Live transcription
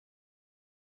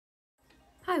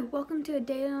Hi, welcome to a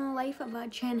day in the life of a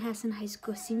Chanhassen High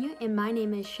School senior, and my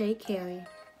name is Shay Carey.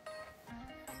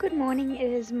 Good morning,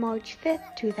 it is March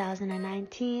 5th,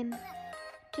 2019.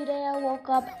 Today I woke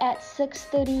up at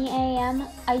 6:30 a.m.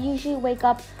 I usually wake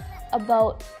up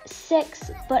about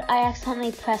 6, but I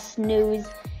accidentally pressed snooze,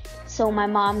 so my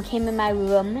mom came in my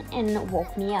room and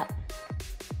woke me up.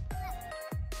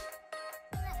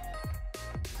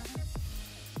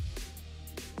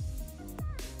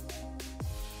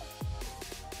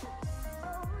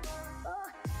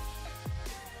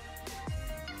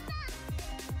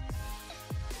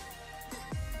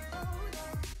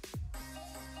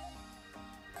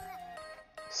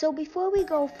 So before we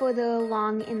go further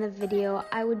along in the video,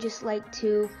 I would just like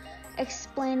to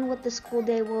explain what the school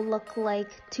day will look like.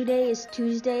 Today is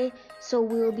Tuesday, so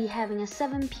we will be having a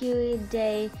 7-period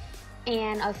day,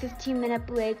 and our 15-minute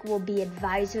break will be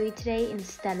advisory today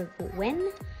instead of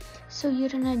win. So you're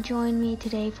gonna join me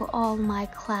today for all my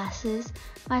classes.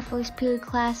 My first period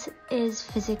class is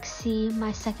Physics C,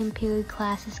 my second period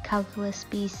class is Calculus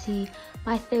BC,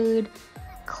 my third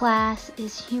class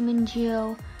is Human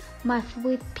Geo. My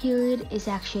fourth period is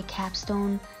actually a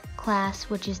capstone class,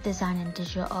 which is Design and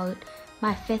Digital Art.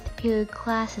 My fifth period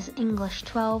class is English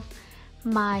 12.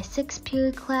 My sixth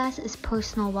period class is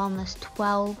Personal Wellness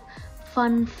 12.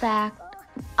 Fun fact,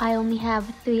 I only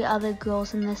have 3 other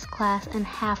girls in this class, and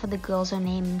half of the girls'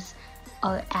 names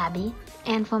are Abby.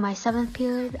 And for my 7th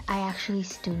period, I actually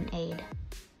student aid.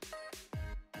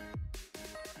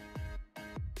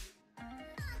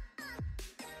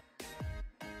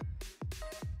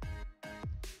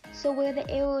 So where the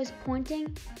arrow is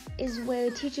pointing is where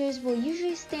teachers will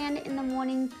usually stand in the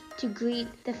morning to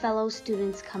greet the fellow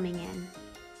students coming in.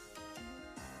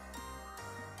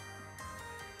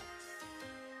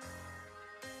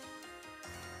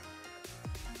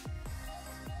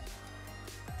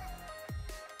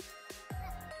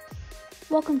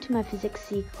 Welcome to my Physics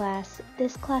C class.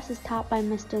 This class is taught by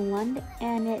Mr. Lund,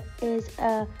 and it is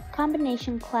a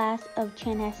combination class of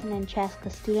Chanhassen and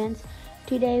Chaska students.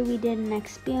 Today we did an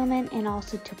experiment and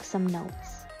also took some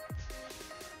notes.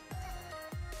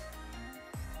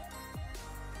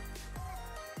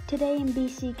 Today in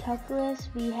BC Calculus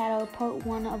we had our part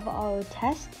 1 of our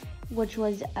test, which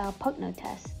was a partner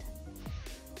test.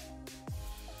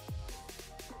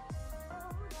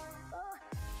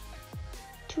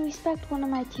 To respect one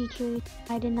of my teachers,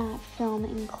 I did not film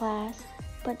in class,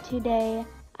 but today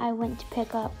I went to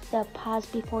pick up the pause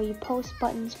before you post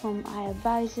buttons from my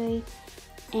advisory,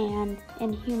 and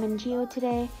in Human Geo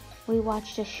today, we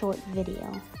watched a short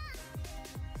video.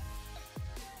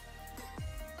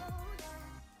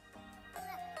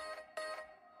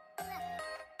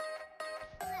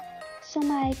 So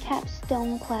my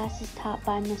capstone class is taught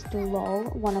by Mr. Lowell,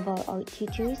 one of our art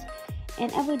teachers,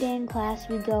 and every day in class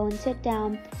we go and sit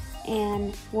down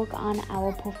and work on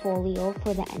our portfolio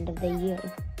for the end of the year.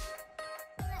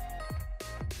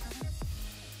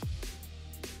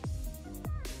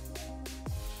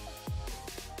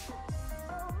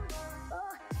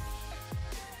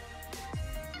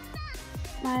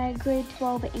 My grade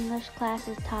 12 English class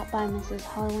is taught by Mrs.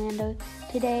 Harlander.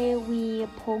 Today we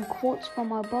pulled quotes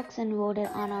from our books and wrote it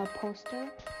on our poster.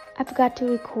 I forgot to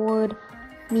record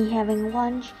me having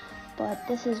lunch, but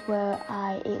this is where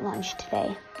I ate lunch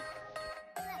today.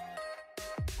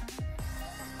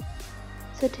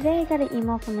 So today I got an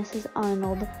email from Mrs.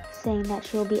 Arnold saying that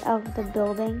she will be out of the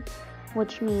building,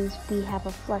 which means we have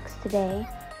a flex today.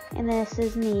 And this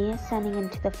is me sending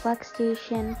into the flex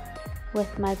station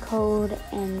with my code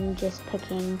and just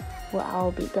picking where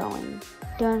I'll be going.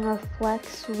 During our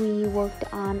flex, we worked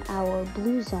on our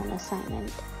Blue Zone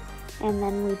assignment, and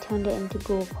then we turned it into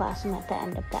Google Classroom at the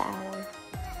end of the hour.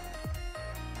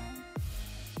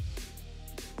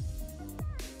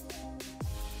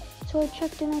 So I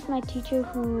checked in with my teacher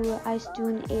who I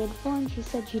student aid for, and she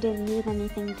said she didn't need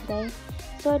anything today,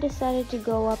 so I decided to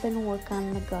go up and work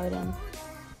on the garden.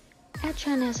 At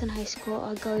Chanhassen High School,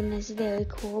 our garden is very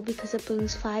cool because it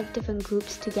brings 5 different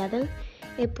groups together.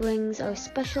 It brings our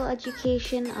special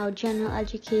education, our general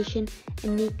education,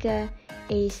 Anika,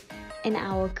 ACE, and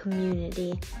our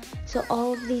community. So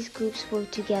all of these groups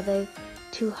work together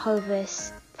to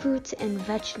harvest fruits and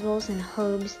vegetables and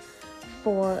herbs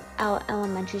for our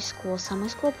elementary school summer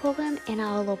school program and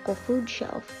our local food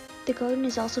shelf. The garden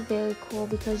is also very cool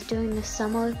because during the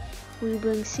summer, we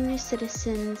bring senior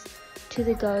citizens to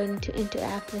the garden to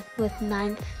interact with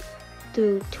 9th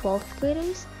through 12th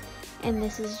graders, and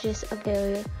this is just a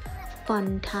very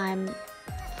fun time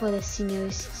for the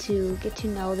seniors to get to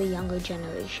know the younger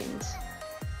generations.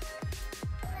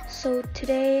 So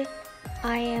today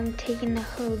I am taking the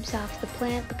herbs off the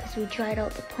plant because we dried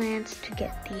out the plants to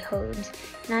get the herbs,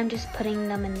 and I'm just putting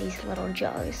them in these little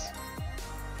jars.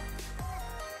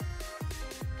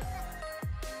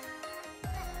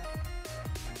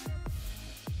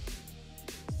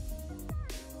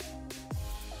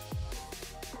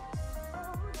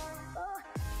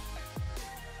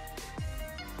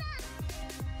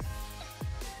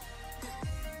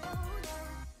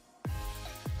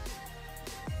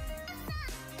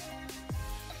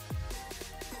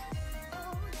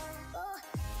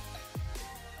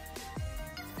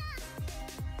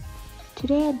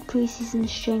 Today I had preseason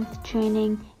strength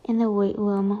training in the weight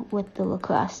room with the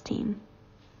lacrosse team.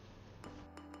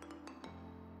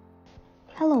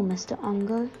 Hello, Mr.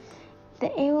 Unger.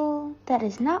 The arrow that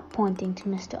is not pointing to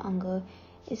Mr. Unger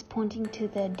is pointing to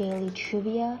the daily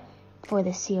trivia for the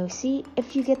COC.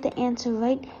 If you get the answer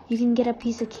right, you can get a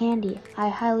piece of candy. I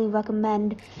highly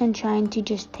recommend trying to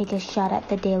just take a shot at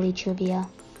the daily trivia.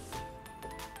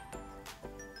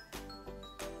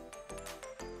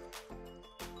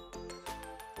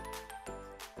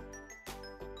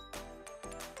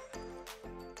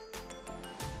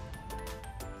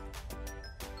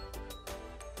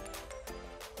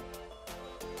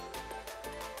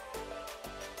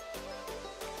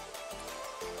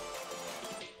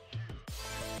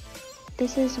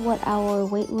 This is what our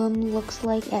weight room looks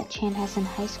like at Chanhassen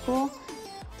High School.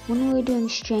 When we were doing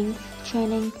strength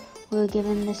training, we were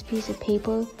given this piece of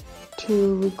paper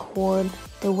to record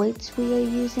the weights we are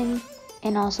using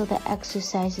and also the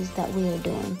exercises that we are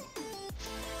doing.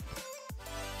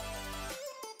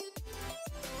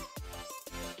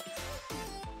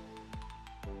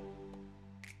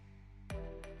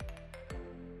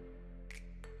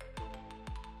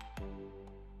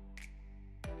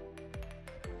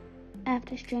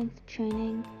 After strength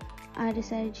training, I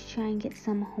decided to try and get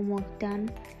some homework done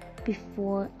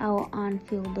before our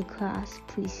on-field lacrosse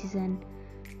preseason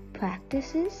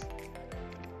practices.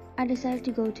 I decided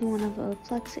to go to one of our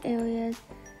flex areas,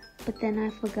 but then I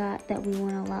forgot that we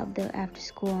weren't allowed there after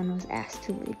school and was asked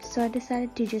to leave, so I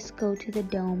decided to just go to the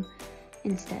dome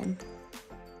instead.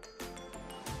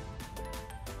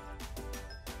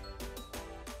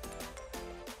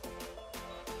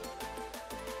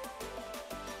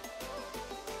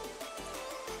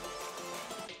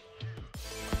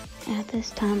 At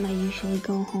this time, I usually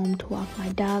go home to walk my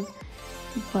dog,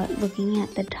 but looking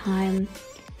at the time,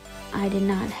 I did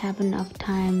not have enough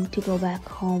time to go back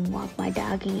home, walk my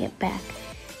dog, and get back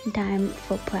in time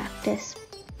for practice.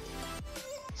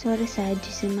 So I decided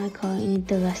to sit in my car and eat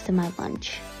the rest of my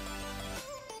lunch.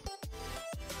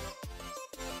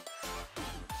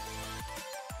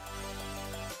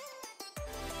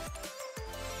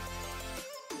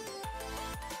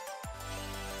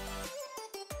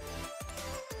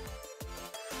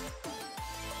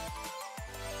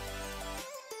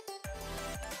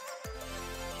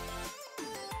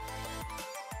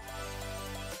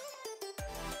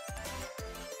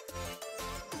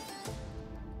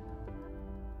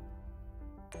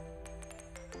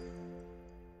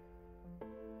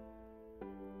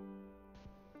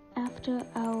 After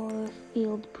our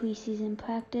field preseason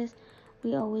practice,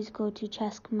 we always go to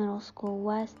Chesk Middle School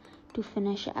West to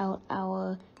finish out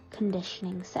our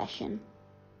conditioning session.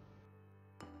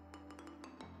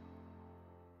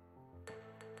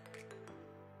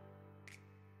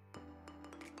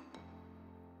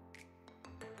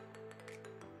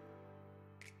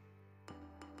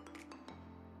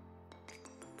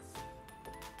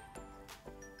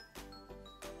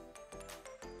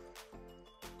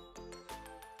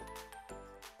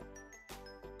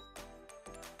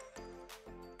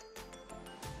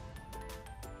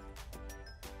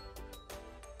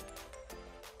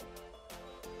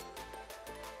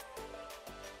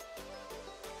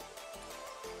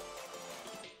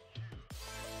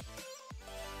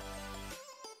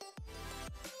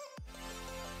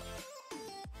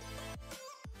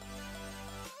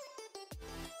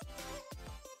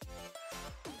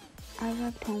 I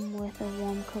arrived home with a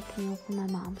warm cooked meal from my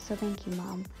mom, so thank you,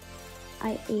 Mom.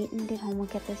 I ate and did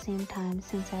homework at the same time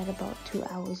since I had about 2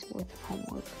 hours worth of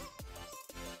homework.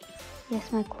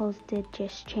 Yes, my clothes did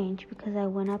just change because I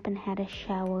went up and had a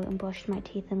shower and brushed my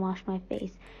teeth and washed my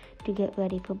face to get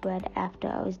ready for bed after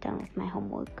I was done with my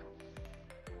homework.